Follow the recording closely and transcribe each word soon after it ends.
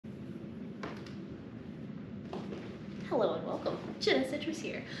Hello and welcome. Gymnastics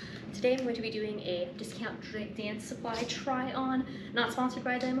here. Today I'm going to be doing a discount dance supply try-on. Not sponsored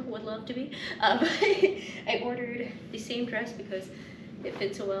by them, would love to be. I ordered the same dress because it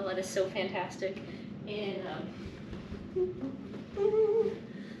fits so well. It is so fantastic. And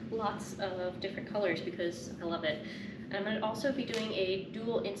lots of different colors because I love it. I'm going to also be doing a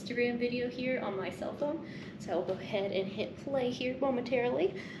dual Instagram video here on my cell phone. So I'll go ahead and hit play here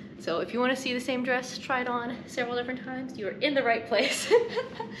momentarily. So if you want to see the same dress tried on several different times, you are in the right place.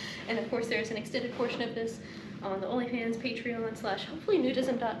 And of course there's an extended portion of this on the OnlyFans, Patreon / hopefully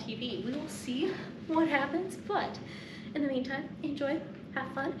nudism.tv. We will see what happens, but in the meantime, enjoy,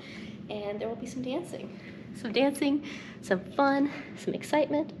 have fun, and there will be some dancing. Some dancing, some fun, some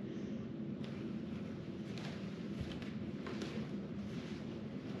excitement.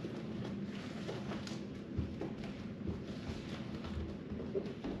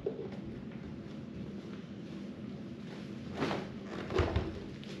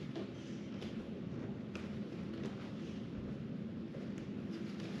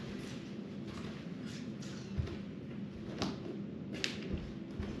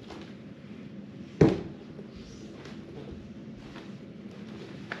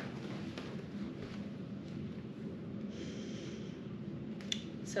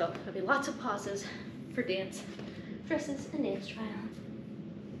 So there'll be lots of pauses for dance dresses and dance try-on.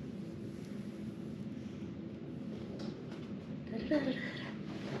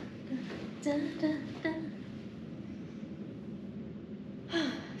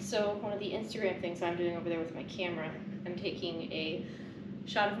 So one of the Instagram things I'm doing over there with my camera, I'm taking a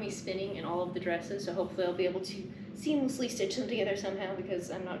shot of me spinning in all of the dresses, so hopefully I'll be able to seamlessly stitch them together somehow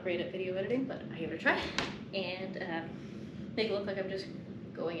because I'm not great at video editing, but I give it a try. And make it look like I'm just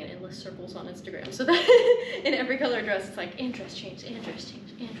going in endless circles on Instagram. So that in every color dress, it's like, and dress change, and dress change,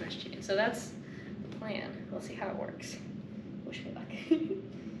 and dress change. So that's the plan. We'll see how it works. Wish me luck.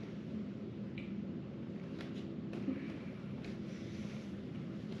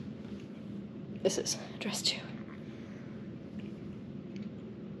 This is dress 2.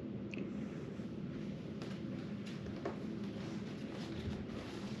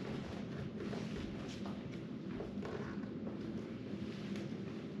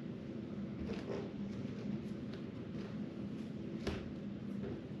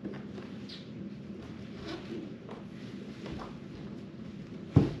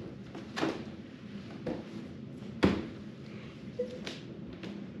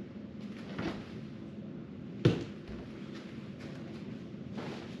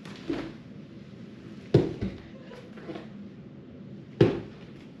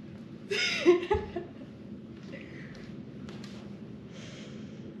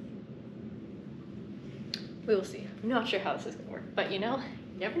 We will see. I'm not sure how this is gonna work, but you know,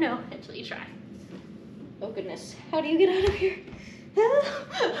 you never know until you try. Oh goodness, how do you get out of here?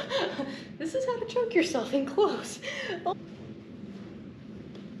 This is how to choke yourself in clothes. Oh.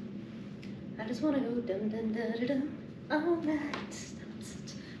 I just wanna go dum dum da da dum all night.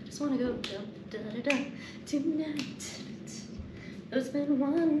 I just wanna go dum da da dum tonight. It's been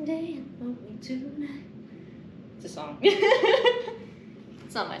one day and only tonight. It's a song.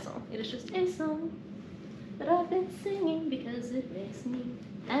 It's not my song. It is just a song that I've been singing because it makes me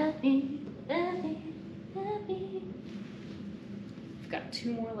happy, happy, happy. I've got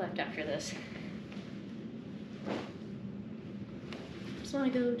 2 more left after this. Just wanna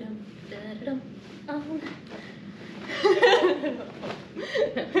go dum da da dum all night.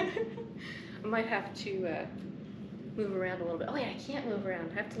 I might have to move around a little bit. Oh yeah, I can't move around.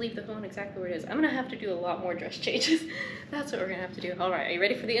 I have to leave the phone exactly where it is. I'm gonna have to do a lot more dress changes. That's what we're gonna have to do. All right, are you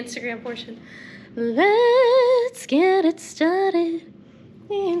ready for the Instagram portion? Let's get it started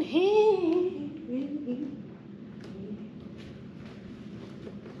in here.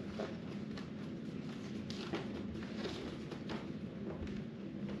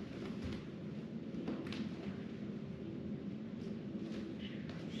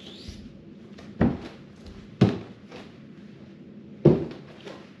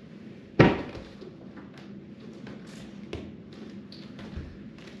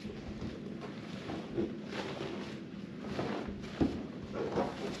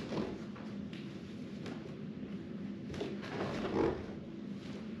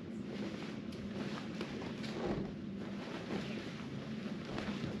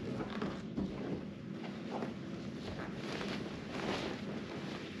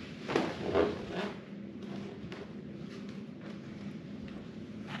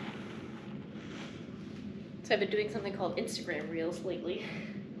 So I've been doing something called Instagram Reels lately.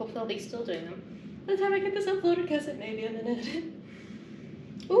 Hopefully I'll be still doing them by the time I get this uploaded, because it may be a minute.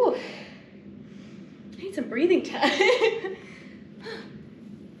 Ooh, I need need some breathing time.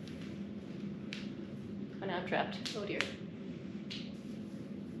 Oh, now I'm trapped. Oh dear.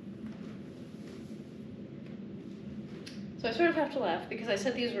 So I sort of have to laugh because I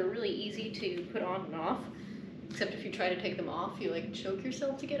said these were really easy to put on and off, except if you try to take them off, you like choke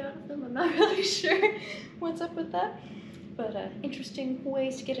yourself to get out of them. I'm not really sure what's up with that, but interesting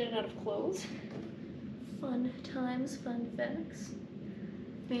ways to get in and out of clothes. Fun times, fun facts.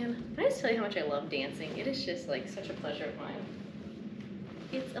 Man, can I just tell you how much I love dancing? It is just like such a pleasure of mine.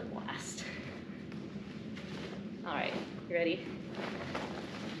 It's a blast. All right, you ready?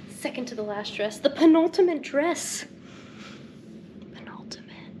 Second to the last dress, the penultimate dress.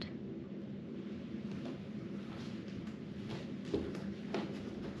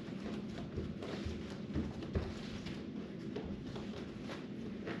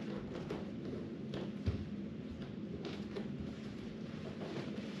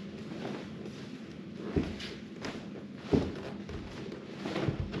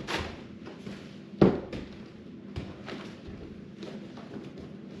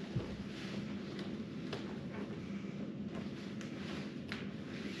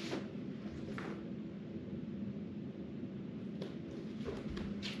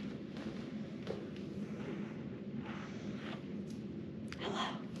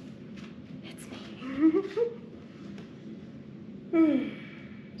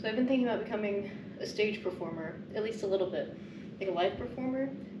 So I've been thinking about becoming a stage performer, at least a little bit, like a live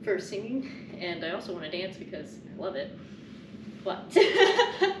performer for singing, and I also want to dance because I love it. But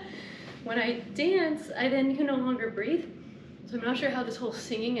when I dance, I then can no longer breathe. So I'm not sure how this whole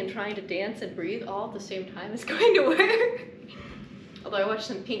singing and trying to dance and breathe all at the same time is going to work. Although I watched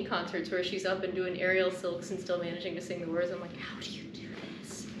some Pink concerts where she's up and doing aerial silks and still managing to sing the words. I'm like, how do you do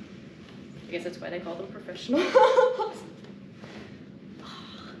this? I guess that's why they call them professionals.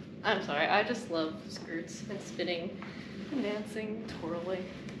 I'm sorry, I just love skirts and spinning and dancing, twirling.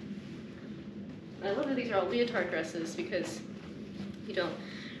 And I love that these are all leotard dresses because you don't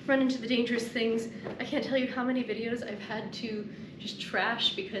run into the dangerous things. I can't tell you how many videos I've had to just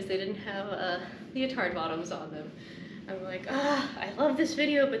trash because they didn't have leotard bottoms on them. I'm like, I love this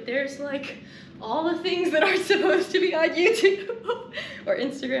video, but there's like all the things that aren't supposed to be on YouTube or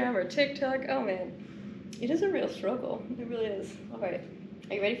Instagram or TikTok. Oh man, it is a real struggle. It really is. All right.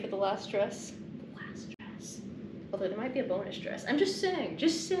 Are you ready for the last dress? The last dress. Although there might be a bonus dress. I'm just saying,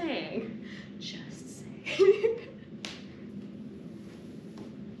 just saying, just saying.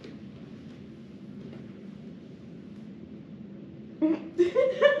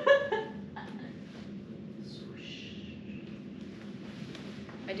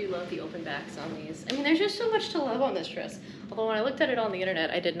 I do love the open backs on these. I mean, there's just so much to love on this dress. Although when I looked at it on the internet,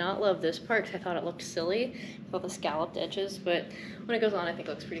 I did not love this part because I thought it looked silly with all the scalloped edges, but when it goes on, I think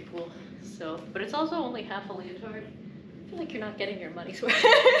it looks pretty cool. So, but it's also only half a leotard. I feel like you're not getting your money's worth.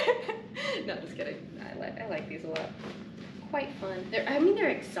 No, just kidding. I like these a lot. Quite fun. They're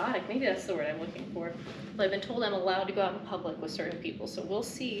exotic. Maybe that's the word I'm looking for. But I've been told I'm allowed to go out in public with certain people, so we'll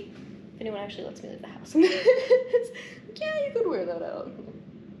see if anyone actually lets me leave the house. Yeah, you could wear that out.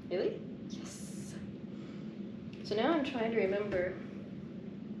 Really? Yes. So now I'm trying to remember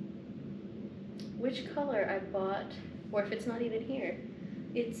which color I bought, or if it's not even here.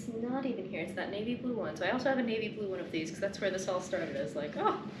 It's not even here. It's that navy blue one. So I also have a navy blue one of these because that's where this all started. I was like,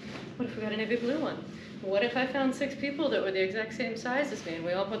 oh, what if we got a navy blue one? What if I found 6 people that were the exact same size as me and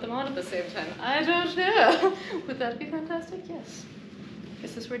we all put them on at the same time? I don't know. Would that be fantastic? Yes.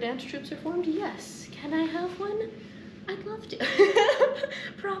 Is this where dance troops are formed? Yes. Can I have one? I'd love to.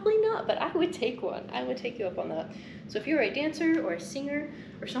 Probably not, but I would take one. I would take you up on that. So if you're a dancer or a singer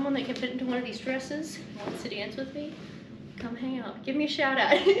or someone that can fit into one of these dresses and wants to dance with me, come hang out. Give me a shout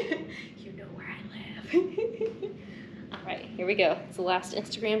out. You know where I live. All right, here we go. It's the last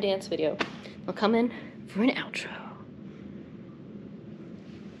Instagram dance video. I'll come in for an outro.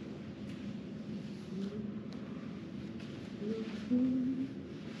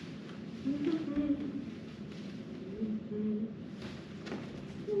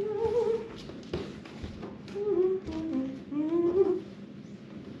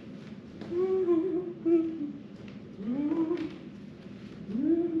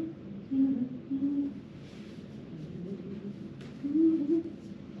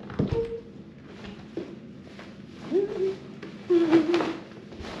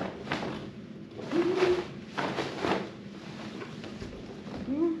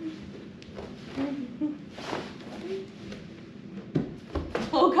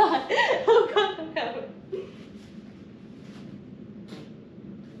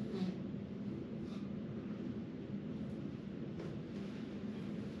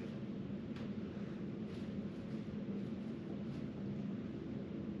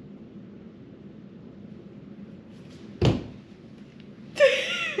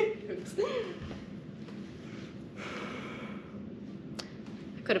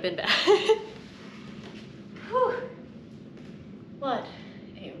 Could have been bad. Whew. What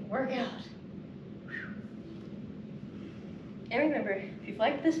a workout. Whew. And remember, if you've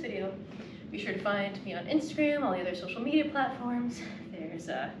liked this video, be sure to find me on Instagram, all the other social media platforms. There's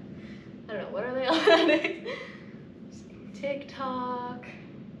I don't know, what are they on? TikTok.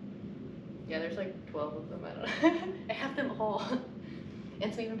 Yeah, there's like 12 of them, I don't know. I have them all.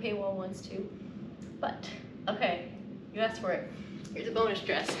 And some even paywall ones too. But, okay, you asked for it. Here's a bonus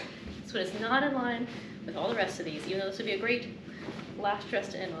dress. This one is not in line with all the rest of these, even though this would be a great last dress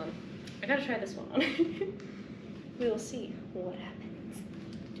to end on. I gotta try this one on. We will see what happens.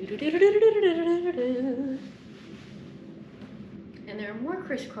 And there are more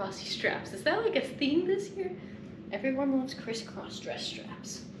crisscrossy straps. Is that like a theme this year? Everyone loves crisscross dress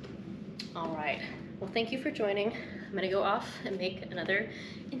straps. All right, well, thank you for joining. I'm gonna go off and make another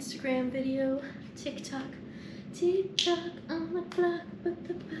Instagram video, TikTok, on the clock, but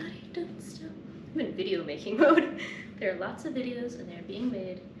the body don't stop. I'm in video making mode. There are lots of videos and they're being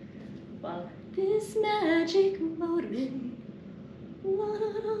made while this magic moment.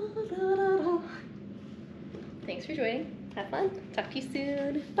 Thanks for joining. Have fun. Talk to you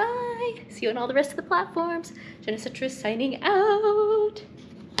soon. Bye. See you on all the rest of the platforms. Gymnastics signing out.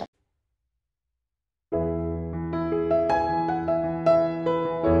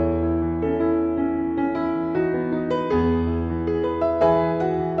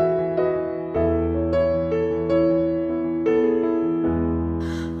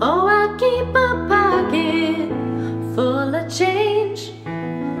 Oh, I keep my pocket full of change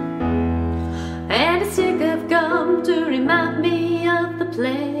and a stick of gum to remind me of the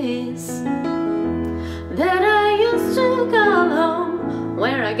place that I used to call home,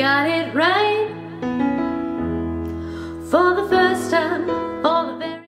 where I got it right for the first time.